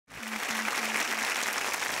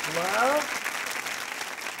Hello?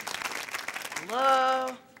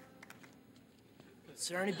 Hello? Is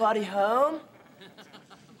there anybody home?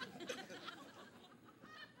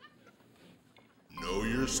 Know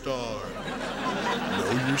your star.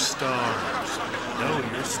 Know your stars. Know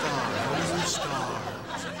your star. Know your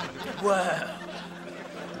stars. Whoa.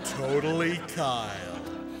 Totally Kyle.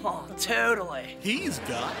 Oh, totally. He's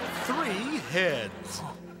got 3 heads.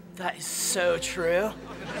 Oh, that is so true.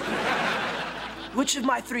 Which of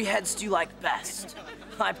my 3 heads do you like best?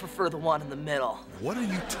 I prefer the one in the middle. What are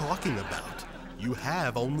you talking about? You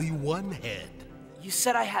have only 1 head. You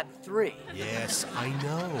said I had 3. Yes, I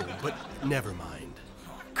know, but never mind.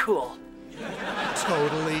 Cool.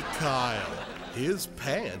 Totally Kyle. His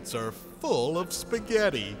pants are full of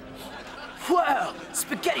spaghetti. Whoa!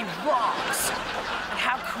 Spaghetti rocks! And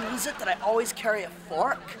how cool is it that I always carry a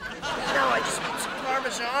fork? Now I just put some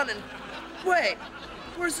Parmesan and... Wait,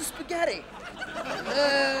 where's the spaghetti?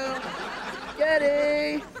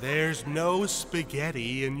 Spaghetti! There's no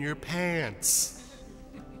spaghetti in your pants.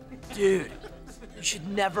 Dude, you should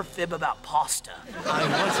never fib about pasta. I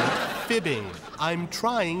wasn't fibbing. I'm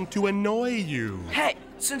trying to annoy you. Hey,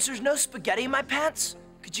 since there's no spaghetti in my pants,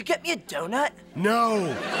 could you get me a donut?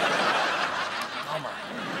 No! Bummer.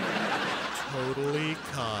 Totally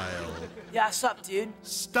Kyle. Yeah, what's up, dude?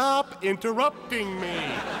 Stop interrupting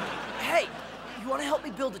me. Hey, you want to help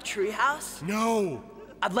me build a treehouse? No.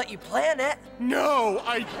 I'd let you plan it. No,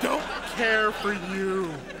 I don't care for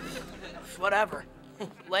you. Whatever.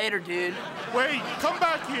 Later, dude. Wait, come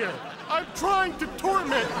back here. I'm trying to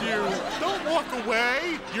torment you. Don't walk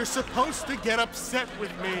away. You're supposed to get upset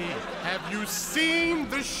with me. Have you seen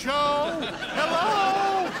the show?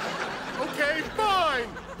 Hello? Okay, fine.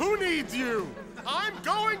 Who needs you? I'm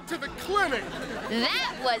going to the clinic.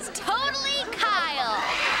 That was totally Kyle.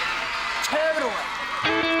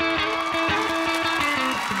 Totally.